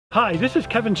Hi, this is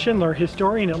Kevin Schindler,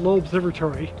 historian at Lowell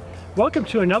Observatory. Welcome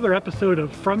to another episode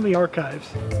of From the Archives.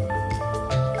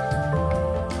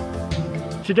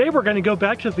 Today we're going to go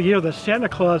back to the year that Santa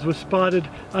Claus was spotted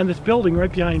on this building right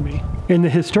behind me. In the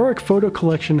historic photo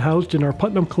collection housed in our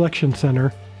Putnam Collection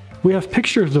Center, we have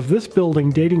pictures of this building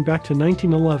dating back to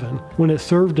 1911, when it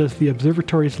served as the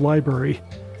observatory's library.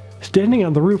 Standing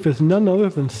on the roof is none other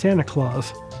than Santa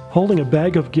Claus, holding a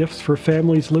bag of gifts for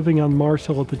families living on Mars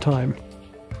Hill at the time.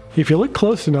 If you look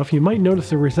close enough, you might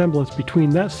notice a resemblance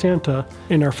between that Santa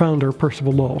and our founder,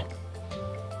 Percival Lowell.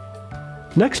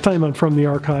 Next time on From the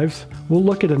Archives, we'll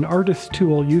look at an artist's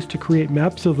tool used to create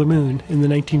maps of the moon in the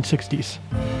 1960s.